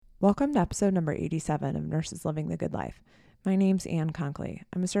Welcome to episode number 87 of Nurses Living the Good Life. My name's Ann Conkley.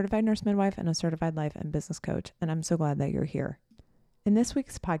 I'm a certified nurse midwife and a certified life and business coach, and I'm so glad that you're here. In this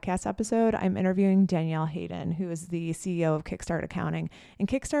week's podcast episode, I'm interviewing Danielle Hayden, who is the CEO of Kickstart Accounting. And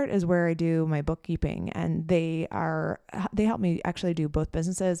Kickstart is where I do my bookkeeping, and they help me actually do both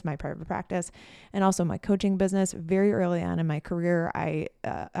businesses, my private practice and also my coaching business. Very early on in my career, I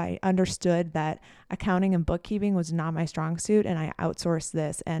understood that accounting and bookkeeping was not my strong suit, and I outsourced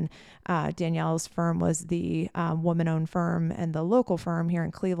this. And Danielle's firm was the woman-owned firm and the local firm here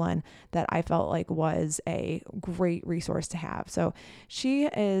in Cleveland that I felt like was a great resource to have. So she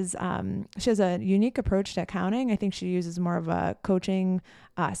has a unique approach to accounting. I think she uses more of a coaching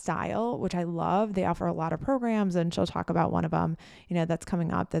style, which I love. They offer a lot of programs, and she'll talk about one of them, that's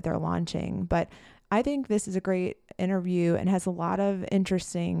coming up that they're launching. But I think this is a great interview and has a lot of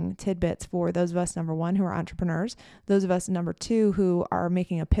interesting tidbits for those of us, number one, who are entrepreneurs, those of us, number two, who are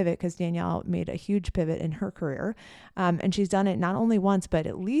making a pivot, because Danielle made a huge pivot in her career. And she's done it not only once, but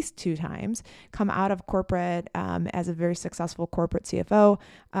at least two times, come out of corporate as a very successful corporate CFO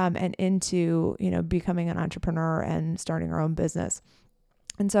and into, becoming an entrepreneur and starting her own business.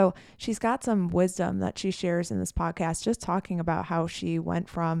 And so she's got some wisdom that she shares in this podcast, just talking about how she went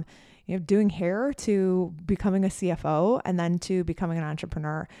from doing hair to becoming a CFO and then to becoming an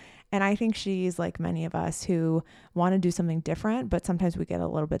entrepreneur. And I think she's like many of us who want to do something different, but sometimes we get a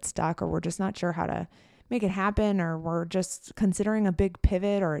little bit stuck, or we're just not sure how to make it happen, or we're just considering a big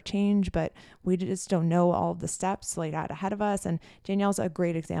pivot or a change, but we just don't know all of the steps laid out ahead of us. And Danielle's a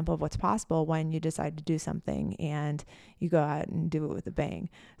great example of what's possible when you decide to do something and you go out and do it with a bang.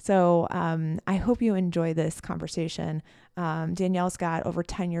 So I hope you enjoy this conversation. Danielle's got over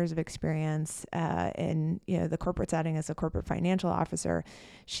 10 years of experience in the corporate setting as a corporate financial officer.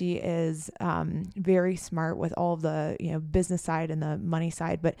 She is very smart with all of the business side and the money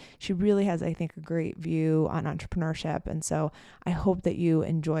side, but she really has, I think, a great view on entrepreneurship. And so I hope that you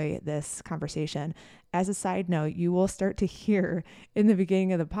enjoy this conversation. As a side note, you will start to hear in the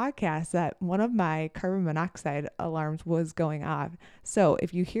beginning of the podcast that one of my carbon monoxide alarms was going off. So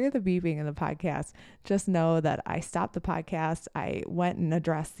if you hear the beeping in the podcast, just know that I stopped the podcast. I went and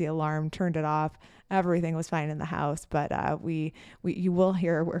addressed the alarm, turned it off. Everything was fine in the house, but you will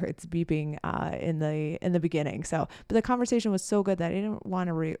hear where it's beeping in the beginning. So, but the conversation was so good that I didn't want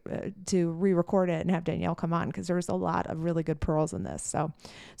to re-record it and have Danielle come on, because there was a lot of really good pearls in this.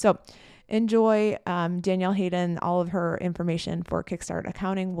 So enjoy Danielle Hayden. All of her information for Kickstart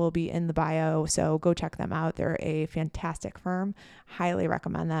Accounting will be in the bio, so go check them out. They're a fantastic firm. Highly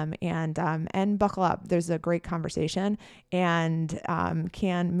recommend them, and buckle up. There's a great conversation, and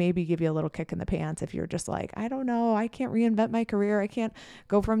can maybe give you a little kick in the pants if you're just like, I don't know, I can't reinvent my career. I can't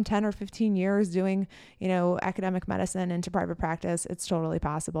go from 10 or 15 years doing academic medicine into private practice. It's totally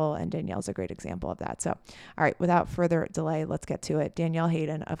possible, and Danielle's a great example of that. So, all right, without further delay, let's get to it. Danielle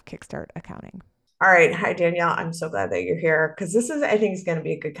Hayden of Kickstart Accounting. All right. Hi, Danielle. I'm so glad that you're here because I think, is going to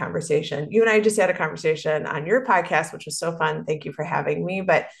be a good conversation. You and I just had a conversation on your podcast, which was so fun. Thank you for having me.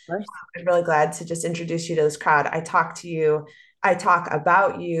 But First. I'm really glad to just introduce you to this crowd. I talk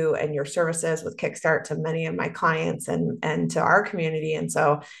about you and your services with Kickstart to many of my clients and to our community. And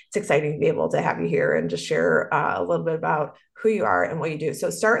so it's exciting to be able to have you here and just share a little bit about who you are and what you do. So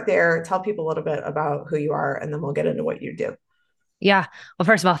start there, tell people a little bit about who you are, and then we'll get into what you do. Yeah. Well,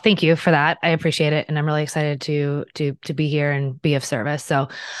 first of all, thank you for that. I appreciate it. And I'm really excited to be here and be of service. So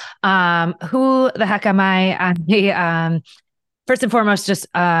who the heck am I? First and foremost, just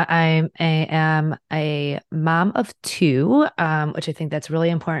am a mom of two, which I think that's really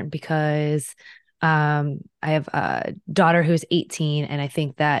important because I have a daughter who's 18, and I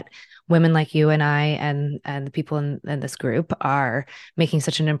think that women like you and I and the people in this group are making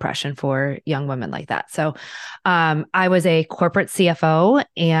such an impression for young women like that. So I was a corporate CFO,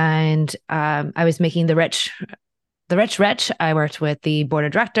 and I was making the rich rich. I worked with the board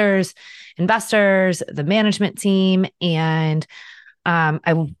of directors, investors, the management team, and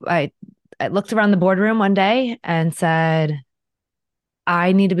I looked around the boardroom one day and said,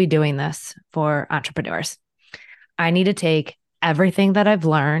 I need to be doing this for entrepreneurs. I need to take everything that I've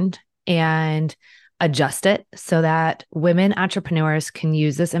learned and adjust it so that women entrepreneurs can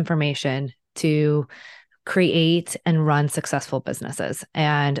use this information to create and run successful businesses.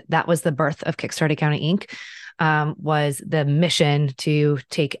 And that was the birth of Kickstart Accounting Inc. Was the mission to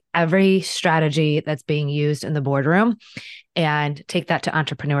take every strategy that's being used in the boardroom and take that to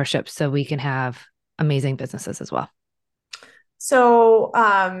entrepreneurship so we can have amazing businesses as well. So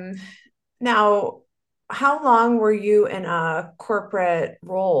now, how long were you in a corporate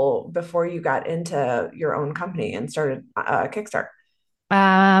role before you got into your own company and started Kickstart?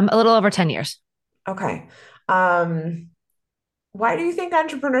 A little over 10 years. Okay. Why do you think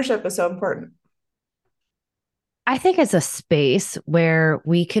entrepreneurship is so important? I think it's a space where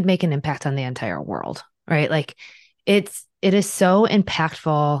we could make an impact on the entire world, right? Like it is so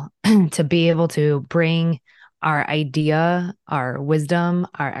impactful to be able to bring our idea, our wisdom,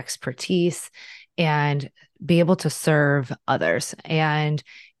 our expertise, and be able to serve others. And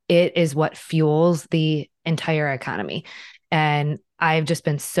it is what fuels the entire economy. And I've just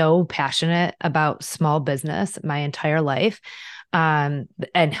been so passionate about small business my entire life, and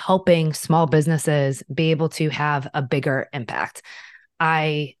helping small businesses be able to have a bigger impact.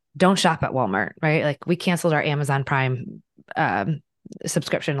 I don't shop at Walmart, right? Like we canceled our Amazon Prime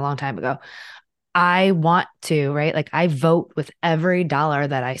subscription a long time ago. I want to, right? Like I vote with every dollar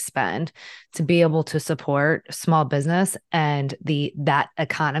that I spend to be able to support small business and that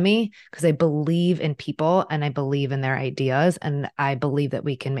economy because I believe in people and I believe in their ideas and I believe that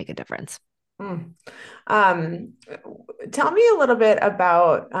we can make a difference. Mm. Um, Tell me a little bit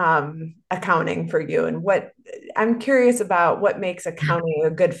about accounting for you and what I'm curious about what makes accounting a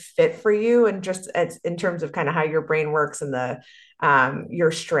good fit for you and just as, in terms of kind of how your brain works and the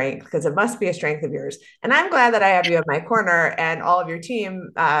your strength, because it must be a strength of yours. And I'm glad that I have you in my corner and all of your team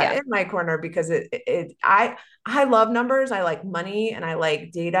Yeah. in my corner because I love numbers. I like money and I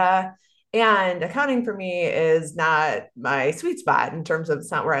like data. And accounting for me is not my sweet spot in terms of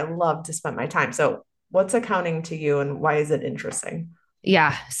it's not where I love to spend my time. So, what's accounting to you and why is it interesting?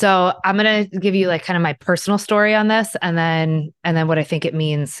 Yeah. So I'm going to give you like kind of my personal story on this and then what I think it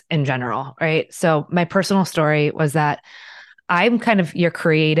means in general, right? So my personal story was that I'm kind of your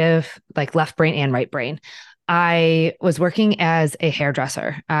creative, like left brain and right brain. I was working as a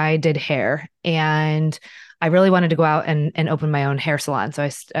hairdresser. I did hair and I really wanted to go out and open my own hair salon. So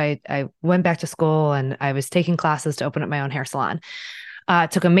I went back to school and I was taking classes to open up my own hair salon.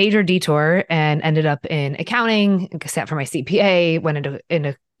 Took a major detour and ended up in accounting, sat for my CPA, went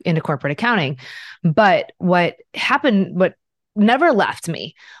into corporate accounting. But what happened, what never left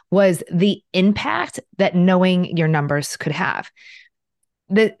me was the impact that knowing your numbers could have.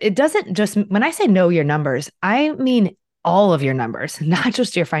 It doesn't just, when I say know your numbers, I mean all of your numbers, not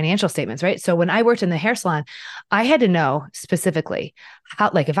just your financial statements, right? So when I worked in the hair salon, I had to know specifically how,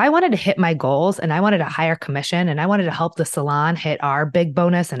 like, if I wanted to hit my goals and I wanted a higher commission and I wanted to help the salon hit our big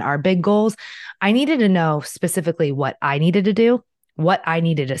bonus and our big goals, I needed to know specifically what I needed to do, what I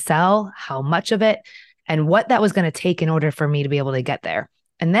needed to sell, how much of it, and what that was going to take in order for me to be able to get there.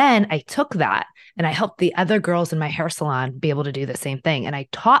 And then I took that and I helped the other girls in my hair salon be able to do the same thing. And I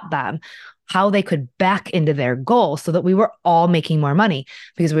taught them how they could back into their goals so that we were all making more money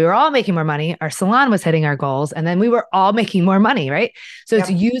because we were all making more money. Our salon was hitting our goals and then we were all making more money. Right. So it's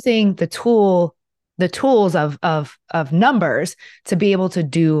using the tools of numbers to be able to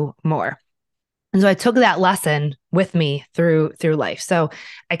do more. And so I took that lesson with me through life. So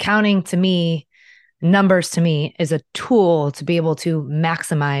accounting to me, numbers to me is a tool to be able to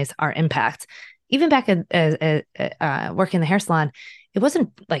maximize our impact. Even back at working in the hair salon, it wasn't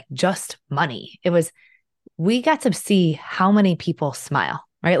like just money. It was, we got to see how many people smile,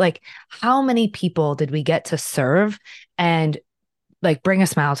 right? Like how many people did we get to serve and like bring a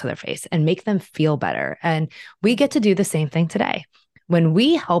smile to their face and make them feel better. And we get to do the same thing today. When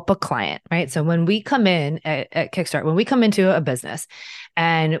we help a client, right? So when we come in at Kickstart, when we come into a business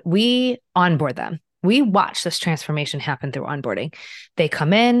and we onboard them, we watch this transformation happen through onboarding. They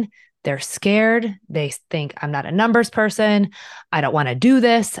come in, they're scared. They think, I'm not a numbers person. I don't want to do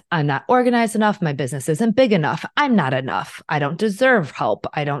this. I'm not organized enough. My business isn't big enough. I'm not enough. I don't deserve help.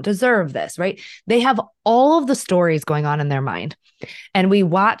 I don't deserve this, right? They have all of the stories going on in their mind. And we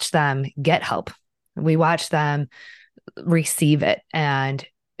watch them get help. We watch them receive it and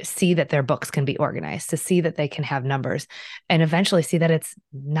see that their books can be organized, to see that they can have numbers, and eventually see that it's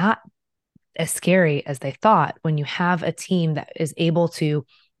not as scary as they thought when you have a team that is able to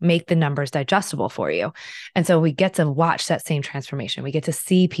make the numbers digestible for you. And so we get to watch that same transformation. We get to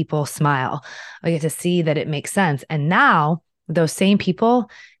see people smile. We get to see that it makes sense. And now those same people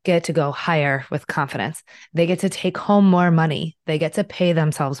get to go higher with confidence. They get to take home more money. They get to pay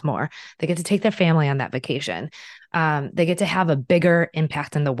themselves more. They get to take their family on that vacation. They get to have a bigger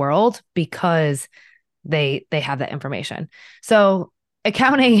impact in the world because they have that information. So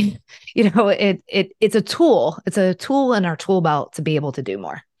accounting, it's a tool. It's a tool in our tool belt to be able to do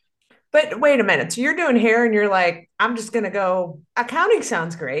more. But wait a minute. So you're doing hair and you're like, I'm just gonna go, accounting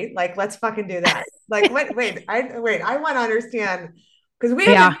sounds great. Like, let's fucking do that. Like, I want to understand because we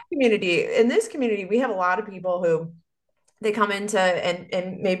have Yeah. in this community, we have a lot of people who they come into,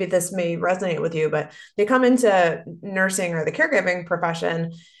 and maybe this may resonate with you, but they come into nursing or the caregiving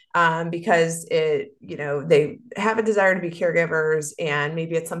profession because they have a desire to be caregivers, and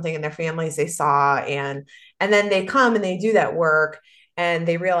maybe it's something in their families they saw, and then they come and they do that work, and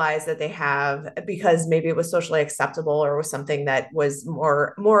they realize that they have, because maybe it was socially acceptable or was something that was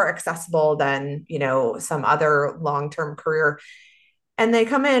more accessible than some other long-term career, and they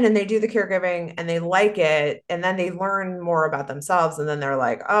come in and they do the caregiving and they like it, and then they learn more about themselves, and then they're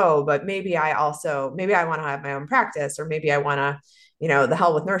like, oh, but maybe I want to have my own practice, or maybe I want to, the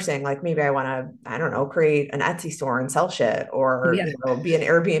hell with nursing, like maybe I want to, I don't know, create an Etsy store and sell shit, or Yeah. be an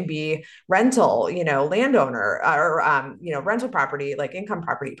Airbnb rental, landowner, or rental property, like income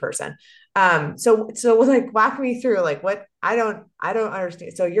property person. So like walk me through like what I don't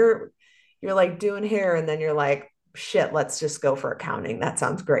understand. So you're like doing hair, and then you're like, shit, let's just go for accounting. That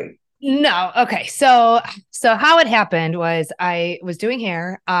sounds great. No. Okay. So how it happened was I was doing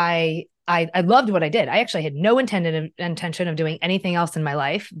hair. I loved what I did. I actually had no intention of doing anything else in my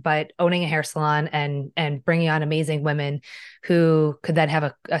life, but owning a hair salon and bringing on amazing women who could then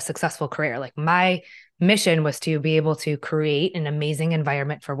have a successful career. Like my mission was to be able to create an amazing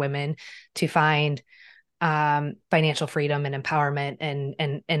environment for women to find financial freedom and empowerment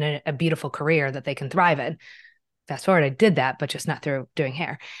and a beautiful career that they can thrive in. Fast forward, I did that, but just not through doing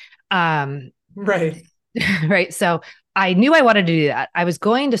hair. Right. Right. So I knew I wanted to do that. I was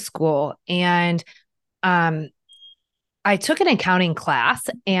going to school, and I took an accounting class,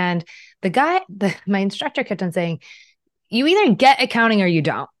 and my instructor kept on saying, you either get accounting or you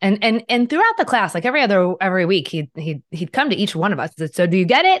don't. And throughout the class, like every week, he'd come to each one of us and said, so do you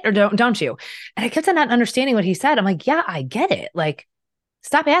get it or don't you? And I kept on not understanding what he said. I'm like, yeah, I get it. Like,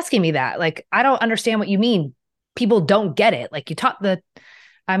 stop asking me that. Like, I don't understand what you mean. People don't get it. Like, you taught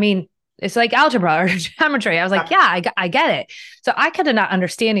it's like algebra or geometry. I was like, yeah, I get it. So I kept on not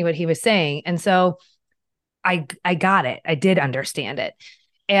understanding what he was saying. And so I got it. I did understand it.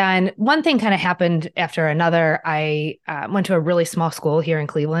 And one thing kind of happened after another. I went to a really small school here in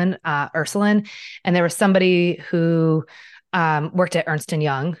Cleveland, Ursuline, and there was somebody who worked at Ernst &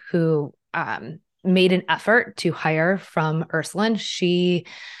 Young who made an effort to hire from Ursuline. She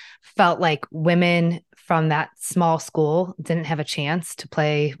felt like women from that small school didn't have a chance to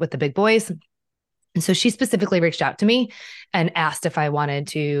play with the big boys. And so she specifically reached out to me and asked if I wanted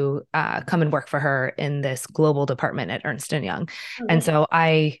to come and work for her in this global department at Ernst & Young. And so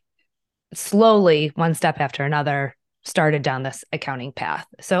I slowly, one step after another, started down this accounting path.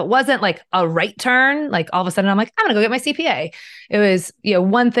 So it wasn't like a right turn. Like all of a sudden I'm like, I'm going to go get my CPA. It was,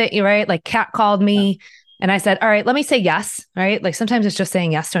 one thing, right? Like Kat called me and I said, all right, let me say yes. Right. Like sometimes it's just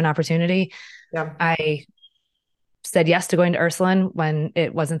saying yes to an opportunity. Yeah. I said yes to going to Ursuline when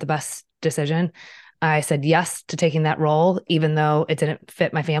it wasn't the best decision. I said yes to taking that role, even though it didn't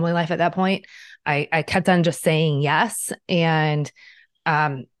fit my family life at that point. I kept on just saying yes. And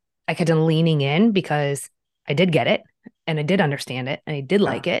I kept on leaning in because I did get it and I did understand it and I did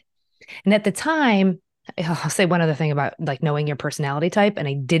like it. And at the time, I'll say one other thing about like knowing your personality type. And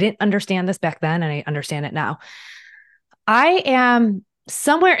I didn't understand this back then, and I understand it now. I am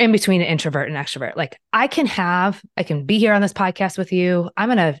somewhere in between an introvert and extrovert. Like I can be here on this podcast with you. I'm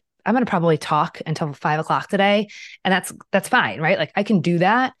going to probably talk until 5 o'clock today. And that's fine. Right. Like I can do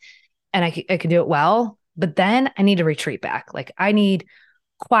that and I can do it well, but then I need to retreat back. Like I need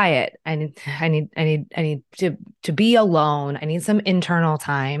quiet. I need to be alone. I need some internal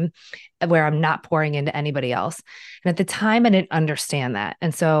time where I'm not pouring into anybody else. And at the time I didn't understand that.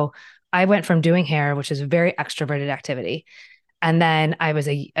 And so I went from doing hair, which is a very extroverted activity. And then I was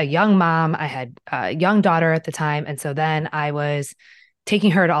a young mom. I had a young daughter at the time. And so then I was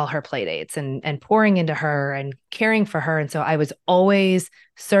taking her to all her play dates and pouring into her and caring for her. And so I was always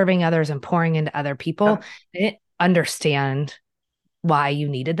serving others and pouring into other people. I didn't understand why you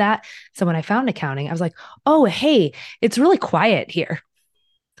needed that. So when I found accounting, I was like, oh, hey, it's really quiet here.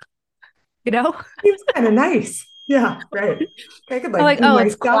 Seems kind of nice. Yeah, right. I could like, be oh,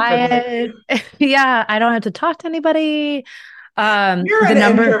 it's myself quiet. Yeah, I don't have to talk to anybody. You're an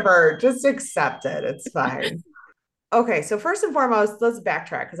introvert. Just accept it. It's fine. Okay, so first and foremost, let's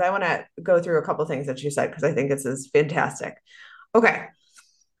backtrack because I want to go through a couple things that you said because I think this is fantastic. Okay,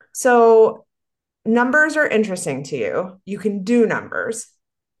 so numbers are interesting to you. You can do numbers,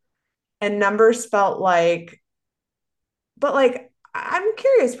 and numbers felt like, but like I'm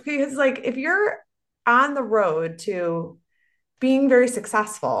curious because like if you're on the road to being very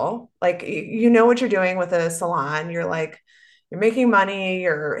successful, like you know what you're doing with a salon, you're making money,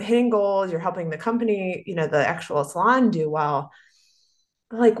 you're hitting goals, you're helping the company, the actual salon do well.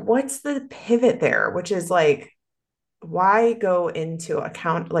 Like, what's the pivot there? Which is like, why go into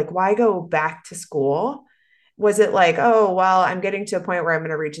account, like why go back to school? Was it like, oh, well, I'm getting to a point where I'm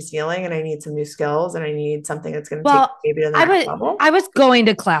going to reach a ceiling and I need some new skills and I need something that's going to take Well, maybe to the I next was level? I was going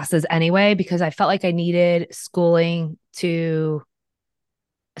to classes anyway because I felt like I needed schooling to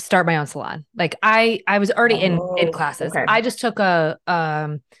start my own salon. Like I was already in Oh, classes. okay. I just took a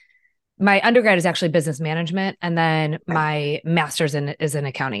my undergrad is actually business management, and then Okay. my master's is in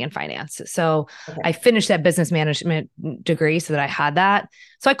accounting and finance. So Okay. I finished that business management degree so that I had that.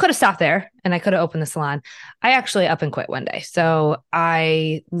 So I could have stopped there and I could have opened the salon. I actually up and quit one day. So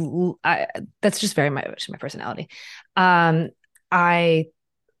I that's just very much my personality. I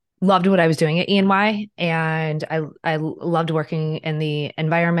loved what I was doing at E&Y, and I loved working in the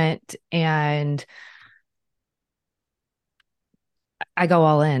environment, and I go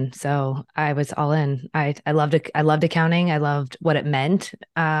all in. So I was all in. I loved it. I loved accounting. I loved what it meant.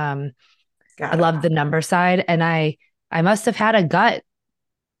 I Got it. loved the number side, and I must have had a gut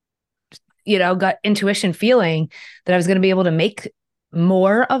intuition feeling that I was going to be able to make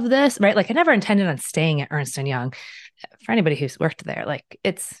more of this, right? Like I never intended on staying at Ernst and Young. For anybody who's worked there, like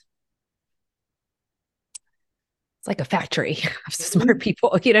it's like a factory of smart Mhm.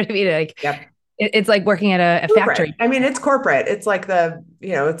 people. You know what I mean? Like Yep. it's like working at a Corporate. factory. I mean, it's corporate. It's like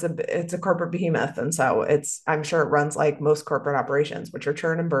it's a corporate behemoth. And so I'm sure it runs like most corporate operations, which are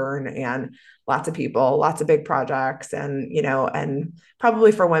churn and burn and lots of people, lots of big projects and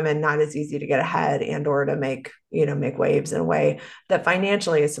probably for women, not as easy to get ahead and or to make waves in a way that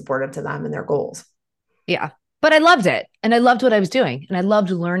financially is supportive to them and their goals. Yeah. But I loved it, and I loved what I was doing, and I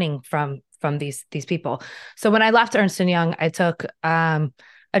loved learning from these people. So when I left Ernst and Young, I took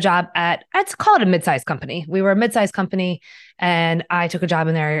a job at, I'd call it a mid-sized company. We were a mid-sized company, and I took a job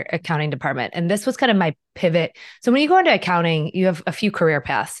in their accounting department. And this was kind of my pivot. So when you go into accounting, you have a few career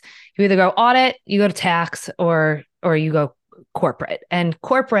paths. You either go audit, you go to tax, or you go corporate. And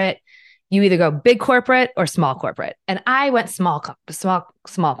corporate, you either go big corporate or small corporate. And I went small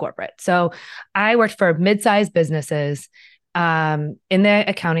corporate. So I worked for mid-sized businesses in the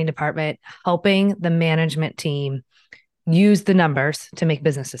accounting department, helping the management team use the numbers to make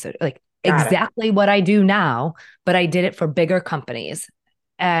business decisions, like Got it. exactly what I do now, but I did it for bigger companies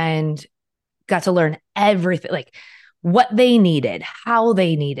and got to learn everything, like what they needed, how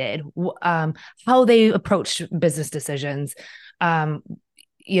they approached business decisions. Um,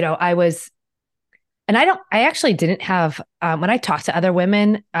 I was, and I actually didn't have, when I talked to other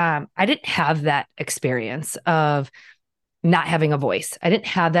women, I didn't have that experience of not having a voice. I didn't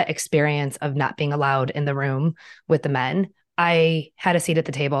have that experience of not being allowed in the room with the men. I had a seat at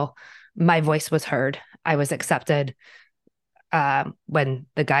the table. My voice was heard. I was accepted. When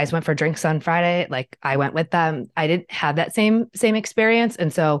the guys went for drinks on Friday, like I went with them. I didn't have that same experience,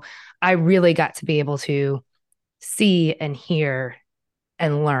 and so I really got to be able to see and hear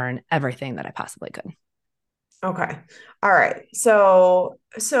and learn everything that I possibly could. Okay. All right. So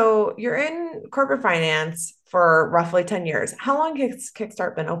you're in corporate finance for roughly 10 years. How long has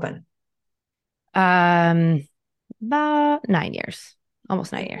Kickstart been open? Um, about 9 years,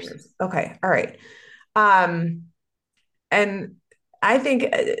 almost 9 years. Okay. All right. Um, and I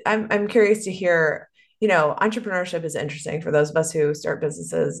think I'm curious to hear, entrepreneurship is interesting for those of us who start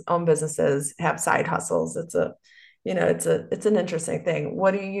businesses, own businesses, have side hustles. It's an interesting thing.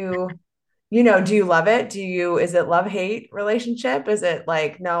 What do you love it? Is it love hate relationship? Is it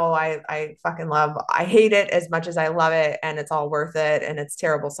like, no, I fucking I hate it as much as I love it and it's all worth it and it's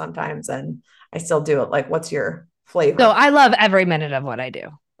terrible sometimes and I still do it. Like, what's your So flavor? I love every minute of what I do.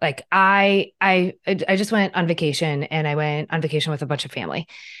 Like I just went on vacation, and I went on vacation with a bunch of family.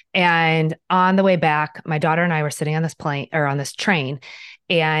 And on the way back, my daughter and I were sitting on this plane or on this train,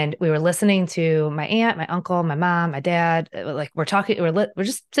 and we were listening to my aunt, my uncle, my mom, my dad. Like we're talking, we're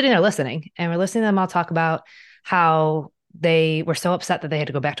just sitting there listening, and we're listening to them all talk about how they were so upset that they had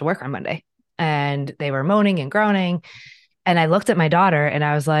to go back to work on Monday, and they were moaning and groaning. And I looked at my daughter, and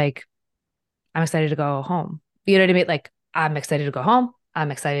I was like, I'm excited to go home. You know what I mean? Like, I'm excited to go home. I'm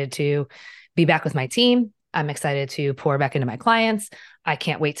excited to be back with my team. I'm excited to pour back into my clients. I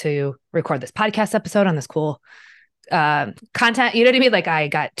can't wait to record this podcast episode on this cool content. You know what I mean? Like, I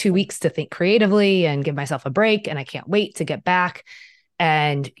got 2 weeks to think creatively and give myself a break, and I can't wait to get back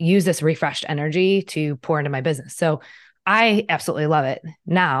and use this refreshed energy to pour into my business. So I absolutely love it.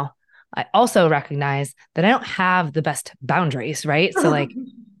 Now, I also recognize that I don't have the best boundaries, right? So, like,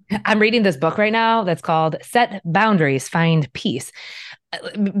 I'm reading this book right now that's called Set Boundaries, Find Peace.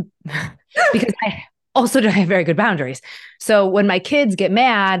 Because I also don't have very good boundaries. So when my kids get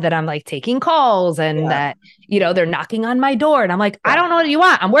mad that I'm like taking calls and Yeah. that, they're knocking on my door and I'm like, I Yeah. don't know what you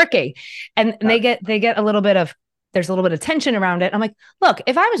want. I'm working. And Yeah. they get a little bit of, there's a little bit of tension around it. I'm like, look,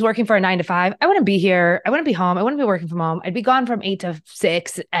 if I was working for a 9 to 5, I wouldn't be here. I wouldn't be home. I wouldn't be working from home. I'd be gone from 8 to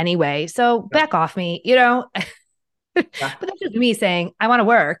 6 anyway. So back off me, But that's just me saying, I want to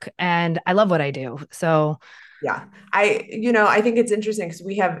work and I love what I do. So yeah, I think it's interesting because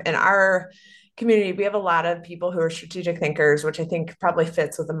we have in our community, we have a lot of people who are strategic thinkers, which I think probably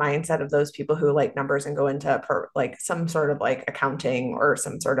fits with the mindset of those people who like numbers and go into like some sort of like accounting or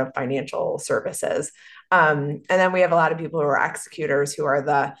some sort of financial services. And then we have a lot of people who are executors who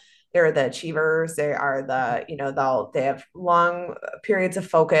are they're the achievers. They are they have long periods of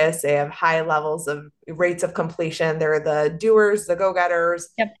focus. They have high levels of rates of completion. They're the doers, the go-getters.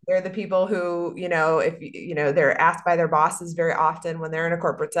 yep. They're the people who, if they're asked by their bosses very often when they're in a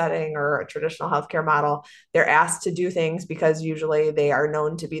corporate setting or a traditional healthcare model, they're asked to do things because usually they are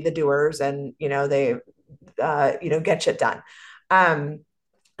known to be the doers and, they, get shit done.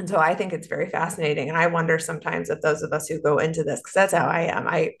 And so I think it's very fascinating. And I wonder sometimes if those of us who go into this, because that's how I am,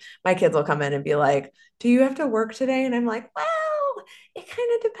 my kids will come in and be like, do you have to work today? And I'm like, well, it kind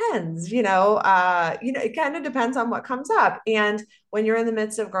of depends, it kind of depends on what comes up. And when you're in the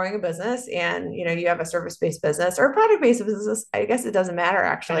midst of growing a business and, you have a service-based business or a product-based business, I guess it doesn't matter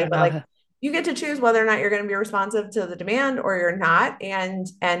actually, but like you get to choose whether or not you're going to be responsive to the demand or you're not, and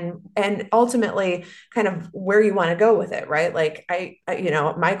ultimately kind of where you want to go with it, right? Like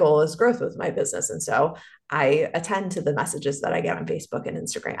my goal is growth with my business, and so I attend to the messages that I get on Facebook and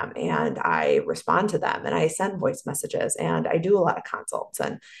Instagram, and I respond to them, and I send voice messages, and I do a lot of consults,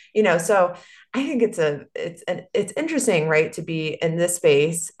 and so I think it's interesting, right, to be in this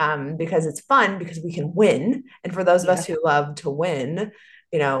space because it's fun because we can win, and for those of us who love to win,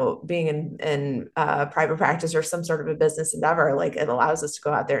 being in private practice or some sort of a business endeavor, like it allows us to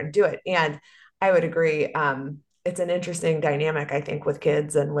go out there and do it. And I would agree. It's an interesting dynamic, I think, with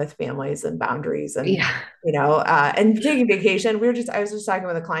kids and with families and boundaries and, and taking vacation. I was just talking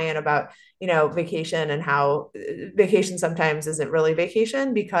with a client about, vacation and how vacation sometimes isn't really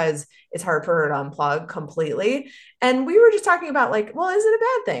vacation because it's hard for her to unplug completely. And we were just talking about like, well, is it a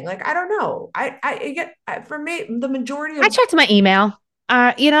bad thing? Like, I don't know. I get, for me, the majority of I checked my email.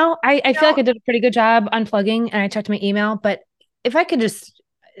 I feel like I did a pretty good job unplugging and I checked my email. But if I could just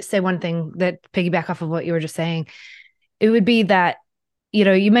say one thing that piggyback off of what you were just saying, it would be that,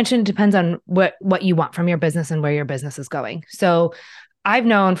 you mentioned it depends on what you want from your business and where your business is going. So I've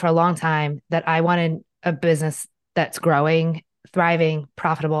known for a long time that I wanted a business that's growing, thriving,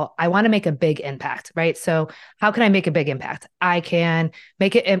 profitable. I want to make a big impact, right? So how can I make a big impact? I can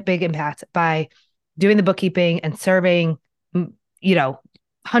make it a big impact by doing the bookkeeping and serving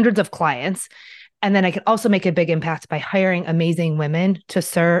hundreds of clients. And then I can also make a big impact by hiring amazing women to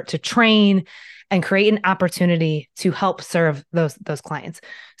serve, to train and create an opportunity to help serve those clients.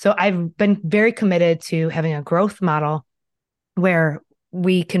 So I've been very committed to having a growth model where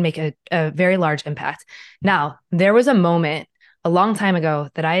we can make a very large impact. Now, there was a moment a long time ago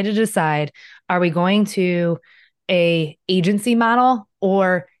that I had to decide, are we going to a agency model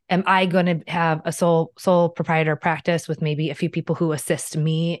or am I going to have a sole proprietor practice with maybe a few people who assist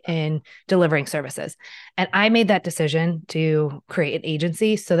me in delivering services? And I made that decision to create an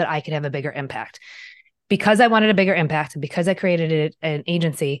agency so that I could have a bigger impact. Because I wanted a bigger impact, because I created an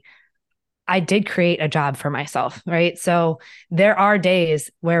agency, I did create a job for myself, right? So there are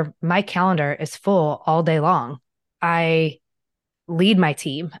days where my calendar is full all day long. I lead my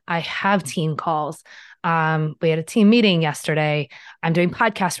team. I have team calls. We had a team meeting yesterday. I'm doing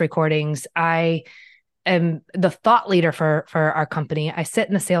podcast recordings. I am the thought leader for our company. I sit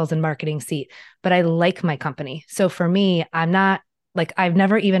in the sales and marketing seat, but I like my company. So for me, I'm not like, I've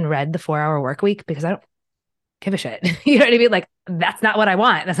never even read the 4-Hour Work Week because I don't give a shit. You know what I mean? Like, that's not what I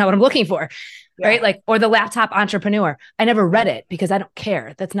want. That's not what I'm looking for. Yeah. Right. Like, or the laptop entrepreneur. I never read it because I don't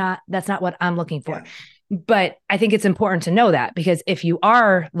care. That's not what I'm looking for. Yeah. But I think it's important to know that because if you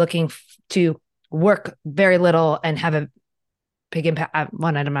are looking to work very little and have a big impact, I'm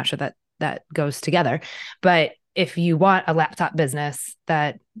not sure that goes together, but if you want a laptop business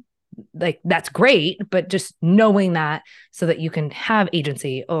that's great, but just knowing that so that you can have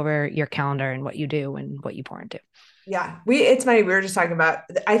agency over your calendar and what you do and what you pour into. Yeah, it's funny. We were just talking about,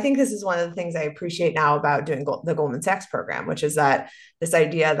 I think this is one of the things I appreciate now about doing the Goldman Sachs program, which is that this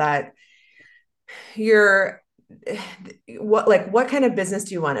idea that what kind of business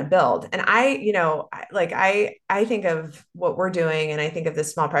do you want to build? And I think of what we're doing and I think of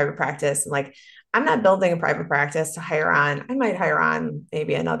this small private practice and like, I'm not building a private practice to hire on. I might hire on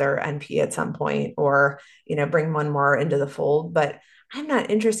maybe another NP at some point or, bring one more into the fold, but I'm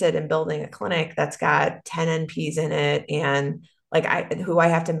not interested in building a clinic that's got 10 NPs in it and who I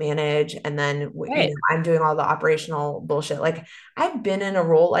have to manage. And then, Right. I'm doing all the operational bullshit. Like I've been in a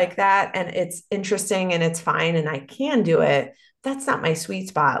role like that and it's interesting and it's fine and I can do it. That's not my sweet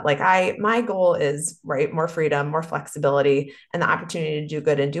spot. Like my goal is right, more freedom, more flexibility, and the opportunity to do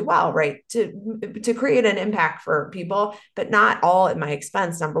good and do well, right? To create an impact for people, but not all at my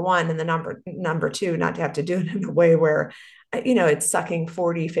expense, number one. And the number two, not to have to do it in a way where it's sucking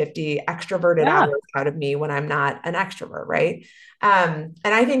 40, 50 extroverted Yeah. hours out of me when I'm not an extrovert, right? And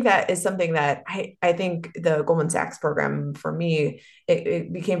I think that is something that I think the Goldman Sachs program for me,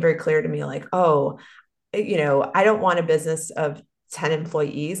 it became very clear to me like, oh, I don't want a business of 10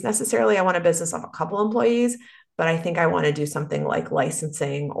 employees necessarily. I want a business of a couple employees, but I think I want to do something like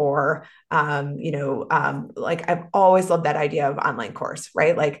licensing or, like I've always loved that idea of online course,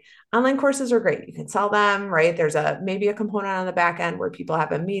 right? Like online courses are great. You can sell them, right? There's maybe a component on the back end where people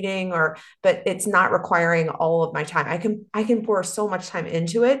have a meeting but it's not requiring all of my time. I can pour so much time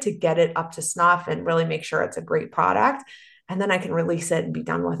into it to get it up to snuff and really make sure it's a great product. And then I can release it and be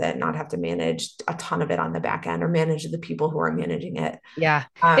done with it and not have to manage a ton of it on the back end or manage the people who are managing it. Yeah.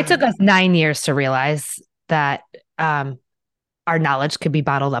 It took us 9 years to realize that our knowledge could be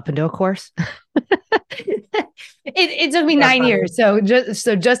bottled up into a course. It took me 9 years. So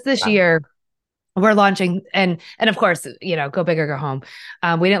just this year, we're launching and of course, go big or go home.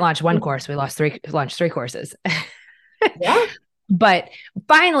 We didn't launch one course. We launched 3 courses. Yeah. But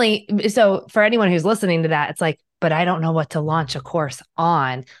finally, so for anyone who's listening to that, it's like, but I don't know what to launch a course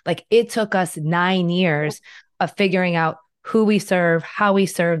on. Like it took us 9 years of figuring out who we serve, how we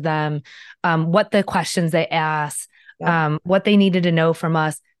serve them, what the questions they ask, what they needed to know from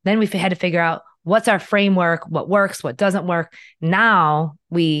us. Then we had to figure out what's our framework, what works, what doesn't work. Now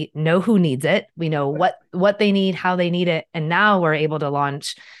we know who needs it. We know what they need, how they need it. And now we're able to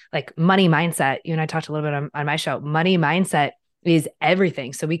launch like Money Mindset. You and I talked a little bit on my show. Money Mindset is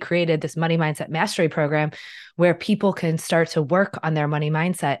everything. So we created this Money Mindset Mastery program where people can start to work on their money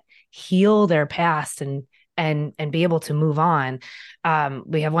mindset, heal their past and be able to move on.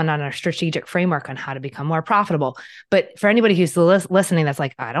 We have one on our strategic framework on how to become more profitable. But for anybody who's listening, that's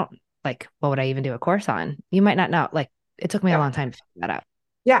like, I don't like, what would I even do a course on? You might not know. Like it took me a long time to figure that out.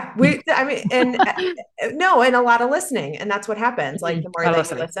 Yeah, and a lot of listening. And that's what happens. Like the more that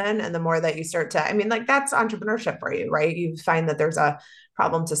you listen and the more that you start to, like that's entrepreneurship for you, right? You find that there's a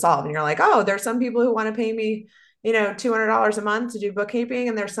problem to solve and you're like, oh, there's some people who want to pay me, $200 a month to do bookkeeping.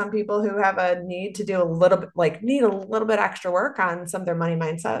 And there's some people who have a need to do need a little bit extra work on some of their money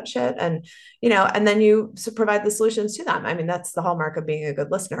mindset shit. And, and then you provide the solutions to them. That's the hallmark of being a good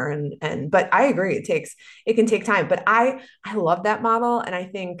listener. But I agree, it can take time, but I love that model. And I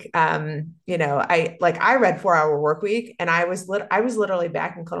think, I read 4-Hour Workweek and I was literally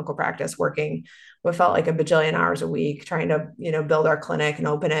back in clinical practice working what felt like a bajillion hours a week, trying to, build our clinic and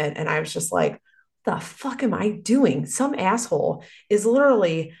open it. And I was just like, the fuck am I doing? Some asshole is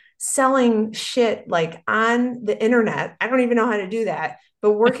literally selling shit like on the internet. I don't even know how to do that,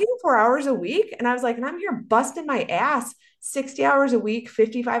 but working 4 hours a week. And I was like, and I'm here busting my ass 60 hours a week,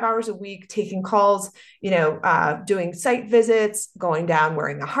 55 hours a week, taking calls, doing site visits, going down,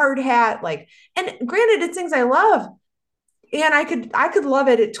 wearing a hard hat. And granted, it's things I love. And I could love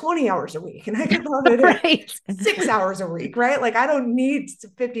it at 20 hours a week and I could love it at 6 hours a week, right? Like I don't need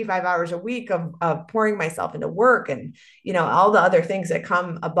 55 hours a week of pouring myself into work and, all the other things that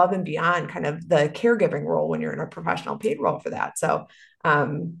come above and beyond kind of the caregiving role when you're in a professional paid role for that. So,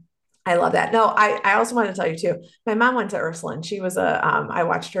 I love that. No, I also want to tell you too, my mom went to Ursuline. She was I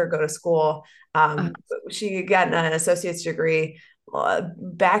watched her go to school. She got an associate's degree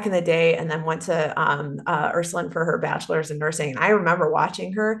back in the day and then went to Ursuline for her bachelor's in nursing. And I remember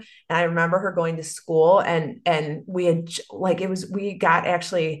watching her and I remember her going to school and we had we got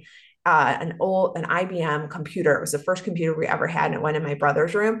actually an IBM computer. It was the first computer we ever had. And it went in my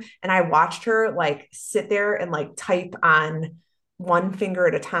brother's room. And I watched her sit there and type on one finger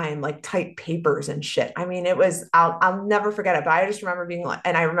at a time, type papers and shit. It was, I'll never forget it, but I just remember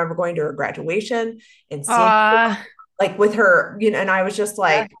and I remember going to her graduation and seeing her, with her, and I was just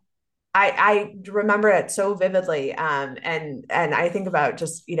like, I remember it so vividly. And I think about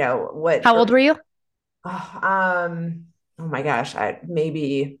just, how old were you? Oh my gosh,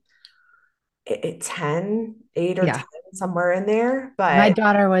 maybe 10, 8 or 10, somewhere in there. But my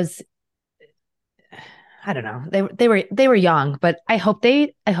daughter was, I don't know. They were young, but I hope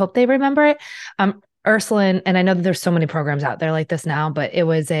they remember it. Ursuline, and I know that there's so many programs out there like this now, but it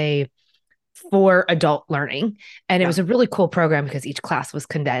was for adult learning. And it was a really cool program because each class was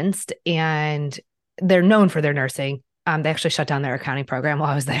condensed and they're known for their nursing. They actually shut down their accounting program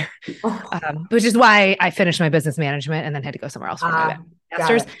while I was there, Oh, which is why I finished my business management and then had to go somewhere else for my got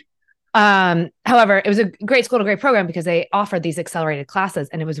master's. it. However, it was a great school, a great program because they offered these accelerated classes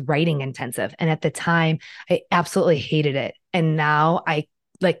and it was writing intensive. And at the time, I absolutely hated it. And now I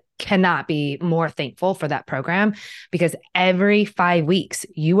cannot be more thankful for that program because every 5 weeks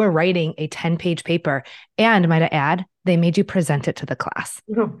you were writing a 10-page paper. And might I add, they made you present it to the class.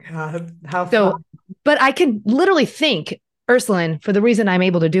 Oh God, how So, fun. but I can literally thank Ursuline for the reason I'm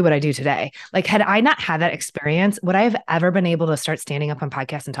able to do what I do today. Like, had I not had that experience, would I have ever been able to start standing up on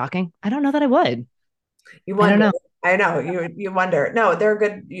podcasts and talking? I don't know that I would. You I don't wonder. know. I know you wonder. No, they're a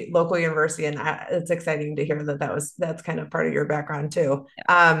good local university, and it's exciting to hear that that's kind of part of your background too.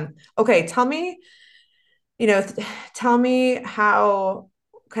 Okay, tell me, tell me how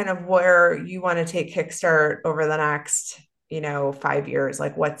kind of where you want to take Kickstart over the next, 5 years.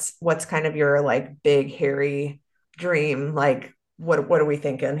 Like, what's kind of your like big hairy dream? Like, what are we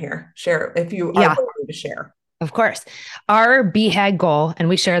thinking here? Share if you are Yeah, willing to share. of course. Our BHAG goal, and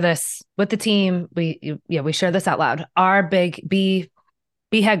we share this with the team. We share this out loud. Our big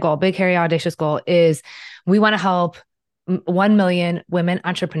BHAG goal, big hairy audacious goal is we want to help 1 million women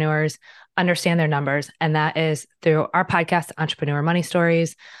entrepreneurs understand their numbers. And that is through our podcast, Entrepreneur Money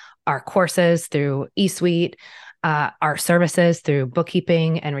Stories, our courses through eSuite, our services through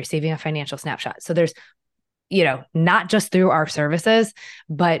bookkeeping and receiving a financial snapshot. So there's, not just through our services,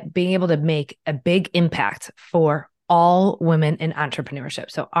 but being able to make a big impact for all women in entrepreneurship.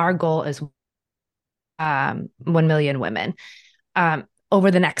 So our goal is 1 million women.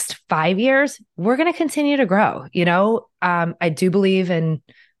 Over the next 5 years, we're going to continue to grow. I do believe in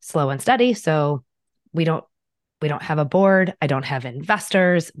slow and steady. So we don't have a board. I don't have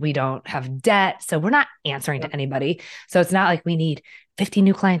investors. We don't have debt. So we're not answering to anybody. So it's not like we need 50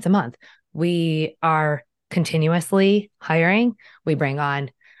 new clients a month. We are continuously hiring. We bring on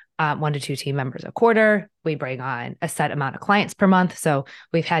 1 to 2 team members a quarter. We bring on a set amount of clients per month. So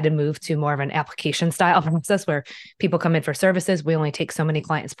we've had to move to more of an application style process where people come in for services. We only take so many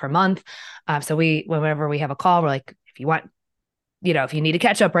clients per month. So whenever we have a call, we're like, if you want, if you need to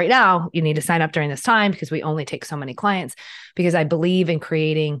catch up right now, you need to sign up during this time because we only take so many clients, because I believe in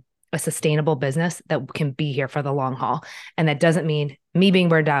creating a sustainable business that can be here for the long haul. And that doesn't mean me being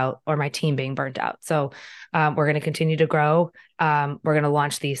burned out or my team being burned out. So we're going to continue to grow. We're going to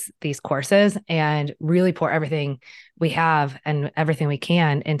launch these courses and really pour everything we have and everything we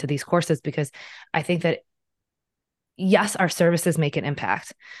can into these courses, because I think that, yes, our services make an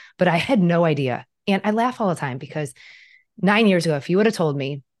impact, but I had no idea. And I laugh all the time because 9 years ago, if you would have told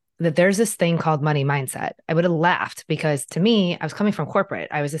me that there's this thing called money mindset, I would have laughed, because to me, I was coming from corporate.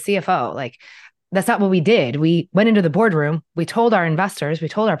 I was a CFO. Like, that's not what we did. We went into the boardroom. We told our investors, we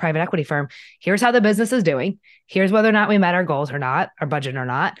told our private equity firm, here's how the business is doing. Here's whether or not we met our goals or not, our budget or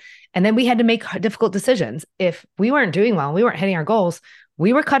not. And then we had to make difficult decisions. If we weren't doing well, we weren't hitting our goals,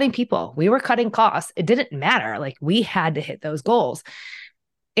 we were cutting people, we were cutting costs. It didn't matter. Like, we had to hit those goals.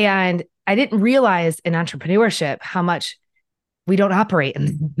 And I didn't realize in entrepreneurship how much we don't operate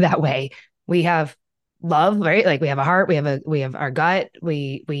in that way. We have love, right? Like, we have a heart, we have our gut,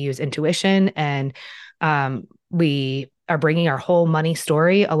 we use intuition, and we are bringing our whole money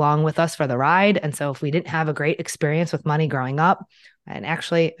story along with us for the ride. And so if we didn't have a great experience with money growing up, and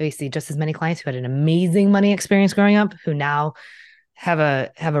actually we see just as many clients who had an amazing money experience growing up who now have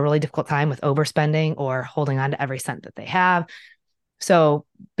a really difficult time with overspending or holding on to every cent that they have. So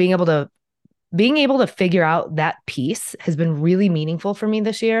being able to figure out that piece has been really meaningful for me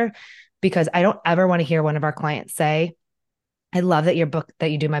this year, because I don't ever want to hear one of our clients say, I love that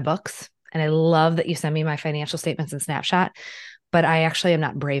you do my books, and I love that you send me my financial statements and snapshot, but I actually am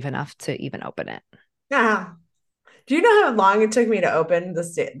not brave enough to even open it. Yeah. Do you know how long it took me to open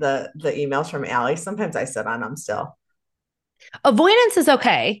the emails from Allie? Sometimes I sit on them still. Avoidance is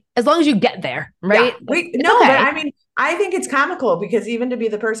okay as long as you get there, right? Yeah, but I mean, I think it's comical because even to be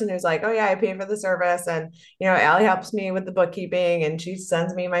the person who's like, oh yeah, I pay for the service, and Allie helps me with the bookkeeping, and she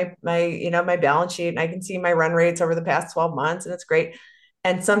sends me my my balance sheet, and I can see my run rates over the past 12 months, and it's great.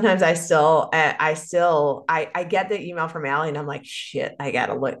 And sometimes I get the email from Allie, and I'm like, shit, I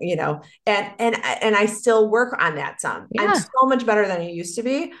gotta look, and I still work on that some. Yeah. I'm so much better than I used to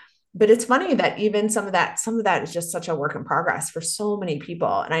be. But it's funny that even some of that is just such a work in progress for so many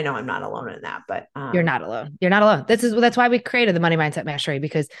people. And I know I'm not alone in that, but you're not alone. You're not alone. That's why we created the Money Mindset Mastery,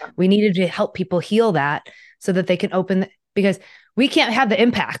 because we needed to help people heal that so that they can because we can't have the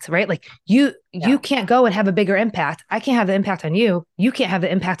impact, right? Like you can't go and have a bigger impact. I can't have the impact on you. You can't have the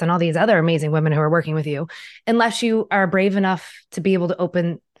impact on all these other amazing women who are working with you unless you are brave enough to be able to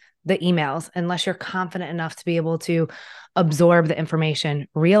open the emails unless you're confident enough to be able to absorb the information,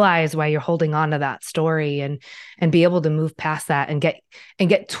 realize why you're holding on to that story, and be able to move past that and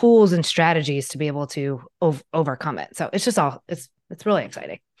get tools and strategies to be able to overcome it. So it's just it's really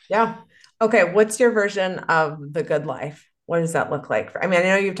exciting. Yeah. Okay. What's your version of the good life? What does that look like? I mean, I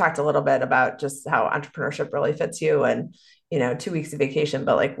know you've talked a little bit about just how entrepreneurship really fits you and, 2 weeks of vacation,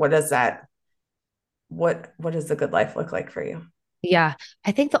 but like, what does the good life look like for you? Yeah.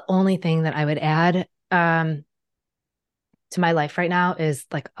 I think the only thing that I would add, to my life right now is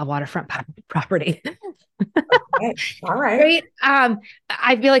like a waterfront property. Okay. All right. Right.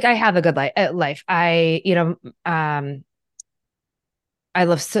 I feel like I have a good life. I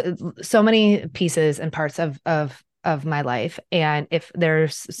love so many pieces and parts of my life. And if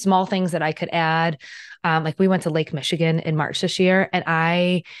there's small things that I could add, like we went to Lake Michigan in March this year, and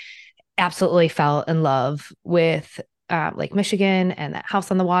I absolutely fell in love with Lake Michigan and that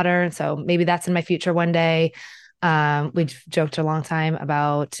house on the water. And so maybe that's in my future one day. We've joked a long time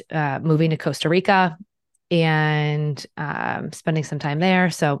about moving to Costa Rica and spending some time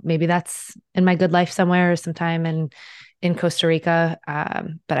there. So maybe that's in my good life somewhere, sometime in Costa Rica.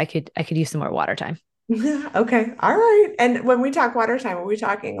 But I could use some more water time. Okay. All right. And when we talk water time, are we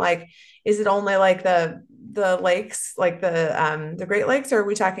talking like, is it only like the lakes, like the Great Lakes, or are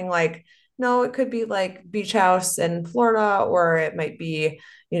we talking like, no, it could be like beach house in Florida, or it might be,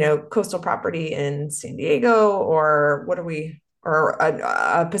 coastal property in San Diego, or or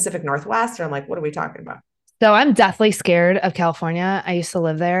a Pacific Northwest, or I'm like, what are we talking about? So I'm deathly scared of California. I used to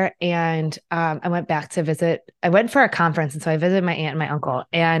live there, and I went back to visit. I went for a conference, and so I visited my aunt and my uncle,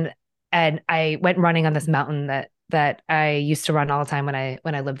 and I went running on this mountain that I used to run all the time when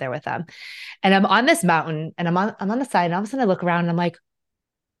I lived there with them. And I'm on this mountain, and I'm on the side, and all of a sudden I look around, and I'm like,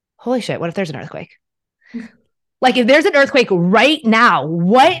 holy shit! What if there's an earthquake? Like if there's an earthquake right now,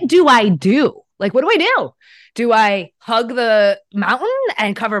 what do I do? Like, what do I do? Do I hug the mountain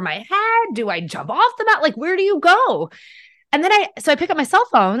and cover my head? Do I jump off the mountain? Like, where do you go? And then I pick up my cell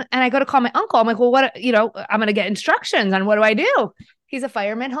phone and I go to call my uncle. I'm like, well, I'm going to get instructions on what do I do? He's a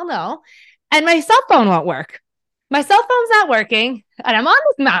fireman. He'll know. And my cell phone won't work. My cell phone's not working. And I'm on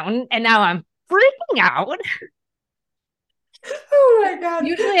this mountain and now I'm freaking out. Oh my God.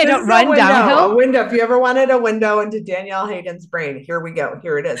 Usually I don't run downhill. A window. If you ever wanted a window into Danielle Hayden's brain, here we go.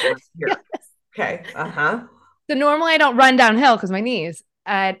 Here it is. We're here. Yes. Okay. Uh-huh. So normally I don't run downhill because my knees.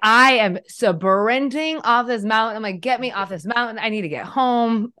 And I am sprinting off this mountain. I'm like, get me off this mountain. I need to get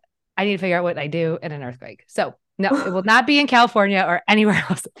home. I need to figure out what I do in an earthquake. So no, it will not be in California or anywhere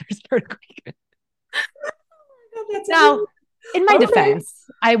else that there's an earthquake. Now, in my defense,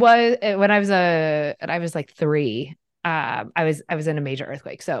 I was when I was like 3. I was in a major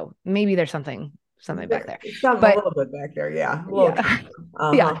earthquake, so maybe there's something back there. A little bit back there, yeah.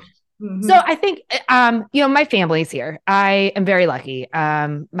 Uh-huh. Yeah. Mm-hmm. So I think, my family's here. I am very lucky.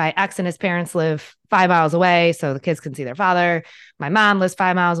 My ex and his parents live 5 miles away, so the kids can see their father. My mom lives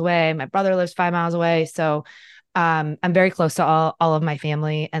 5 miles away. My brother lives 5 miles away. So I'm very close to all of my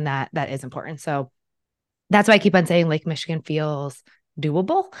family, and that is important. So that's why I keep on saying Lake Michigan feels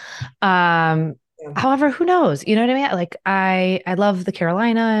doable. However, who knows? You know what I mean? Like I love the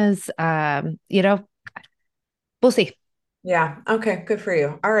Carolinas. We'll see. Yeah. Okay. Good for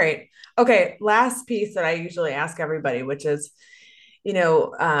you. All right. Okay. Last piece that I usually ask everybody, which is, if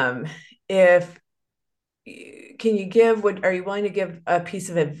are you willing to give a piece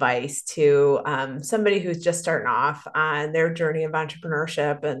of advice to somebody who's just starting off on their journey of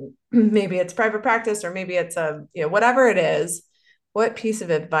entrepreneurship, and maybe it's private practice, or maybe it's whatever it is, what piece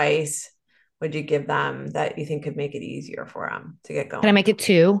of advice would you give them that you think could make it easier for them to get going? Can I make it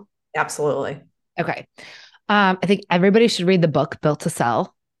 2? Absolutely. Okay. I think everybody should read the book Built to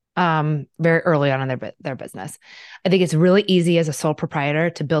Sell very early on in their business. I think it's really easy as a sole proprietor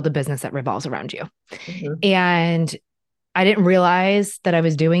to build a business that revolves around you. Mm-hmm. And I didn't realize that I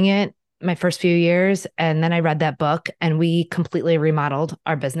was doing it my first few years. And then I read that book and we completely remodeled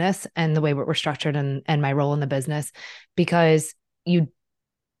our business and the way we're structured and my role in the business, because you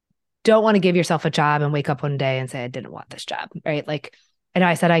don't want to give yourself a job and wake up one day and say, I didn't want this job, right? Like, I know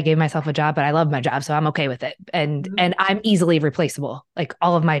I said I gave myself a job, but I love my job, so I'm okay with it. And I'm easily replaceable. Like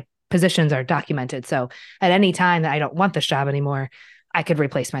all of my positions are documented. So at any time that I don't want this job anymore, I could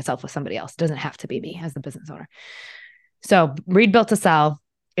replace myself with somebody else. It doesn't have to be me as the business owner. So read Built to Sell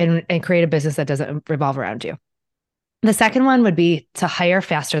and create a business that doesn't revolve around you. The second one would be to hire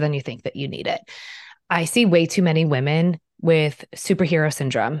faster than you think that you need it. I see way too many women with superhero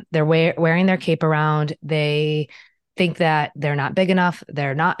syndrome. They're wearing their cape around. They think that they're not big enough.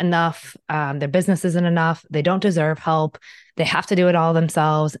 They're not enough. Their business isn't enough. They don't deserve help. They have to do it all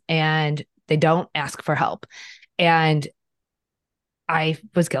themselves and they don't ask for help. And I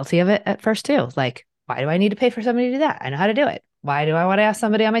was guilty of it at first too. Like, why do I need to pay for somebody to do that? I know how to do it. Why do I want to ask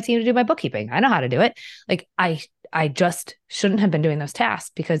somebody on my team to do my bookkeeping? I know how to do it. Like I just shouldn't have been doing those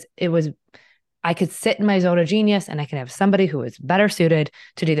tasks because I could sit in my zone of genius and I can have somebody who is better suited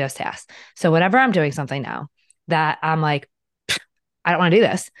to do those tasks. So whenever I'm doing something now that I'm like, I don't want to do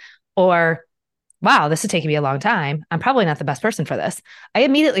this, or wow, this is taking me a long time. I'm probably not the best person for this. I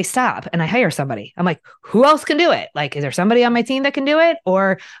immediately stop and I hire somebody. I'm like, who else can do it? Like, is there somebody on my team that can do it?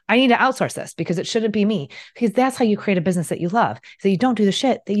 Or I need to outsource this because it shouldn't be me. Because that's how you create a business that you love. So you don't do the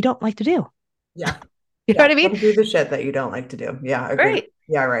shit that you don't like to do. Yeah. You know what I mean? Don't do the shit that you don't like to do. Yeah. Agree. Right.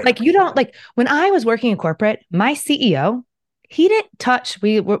 Yeah. Right. Like you don't like when I was working in corporate, my CEO, he didn't touch,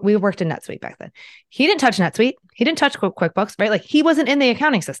 we worked in NetSuite back then. He didn't touch NetSuite. He didn't touch QuickBooks, right? Like he wasn't in the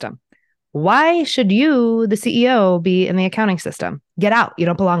accounting system. Why should you, the CEO, be in the accounting system? Get out. You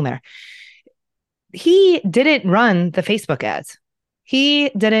don't belong there. He didn't run the Facebook ads. He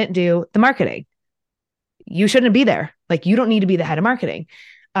didn't do the marketing. You shouldn't be there. Like you don't need to be the head of marketing.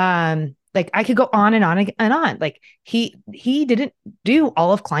 Like I could go on and on and on. Like he didn't do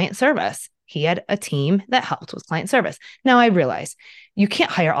all of client service. He had a team that helped with client service. Now I realize you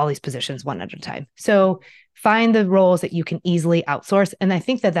can't hire all these positions one at a time. So find the roles that you can easily outsource. And I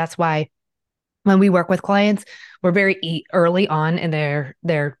think that that's why when we work with clients, we're very early on in their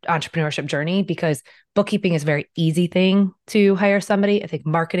entrepreneurship journey because bookkeeping is a very easy thing to hire somebody. I think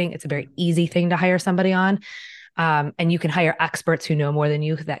marketing, it's a very easy thing to hire somebody on. And you can hire experts who know more than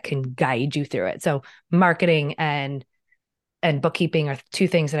you that can guide you through it. So marketing and bookkeeping are two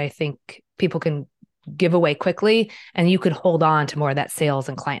things that I think people can give away quickly, and you could hold on to more of that sales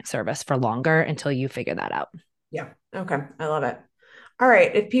and client service for longer until you figure that out. Yeah. Okay. I love it. All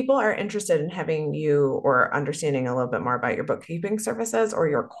right. If people are interested in having you or understanding a little bit more about your bookkeeping services or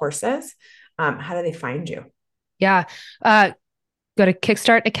your courses, how do they find you? Yeah. Go to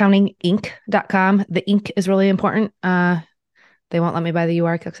kickstartaccountinginc.com. The Inc is really important. They won't let me buy the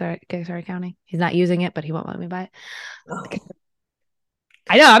UR Kickstart Accounting. He's not using it, but he won't let me buy it. Oh.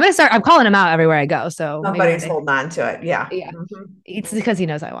 I know. I'm calling him out everywhere I go. So somebody's holding on to it. Yeah. Yeah. Mm-hmm. It's because he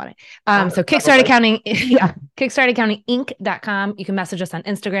knows I want it. So Kickstart Accounting, yeah, kickstartaccountinginc.com. You can message us on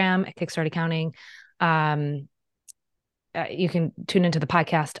Instagram at Kickstart Accounting. You can tune into the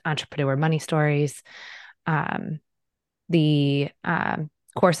podcast, Entrepreneur Money Stories. The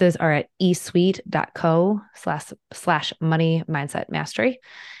courses are at esuite.co/money mindset mastery.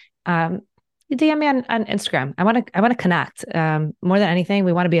 You DM me on Instagram. I want to connect. More than anything,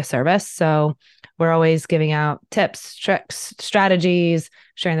 we want to be a service. So we're always giving out tips, tricks, strategies,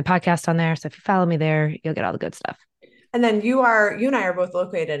 sharing the podcast on there. So if you follow me there, you'll get all the good stuff. And then you and I are both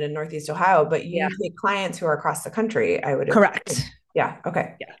located in Northeast Ohio, but you take clients who are across the country, I would correct. Assume. Yeah.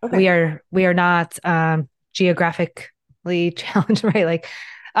 Okay. Yeah. Okay. We are not geographically challenged, right? Like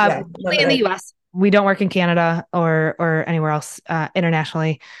only in the US. We don't work in Canada or anywhere else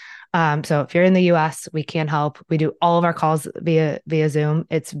internationally. So if you're in the US, we can help. We do all of our calls via Zoom.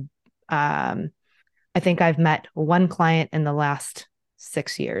 It's I think I've met one client in the last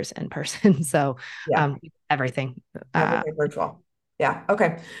 6 years in person. So everything virtual. Yeah.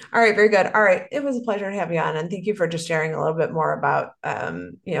 Okay. All right. Very good. All right. It was a pleasure to have you on, and thank you for just sharing a little bit more about how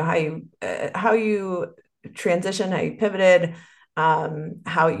you transitioned, how you pivoted,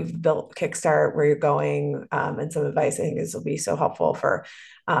 how you've built Kickstart, where you're going, and some advice. I think this will be so helpful for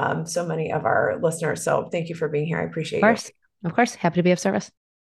so many of our listeners. So thank you for being here. I appreciate it. Of course. Happy to be of service.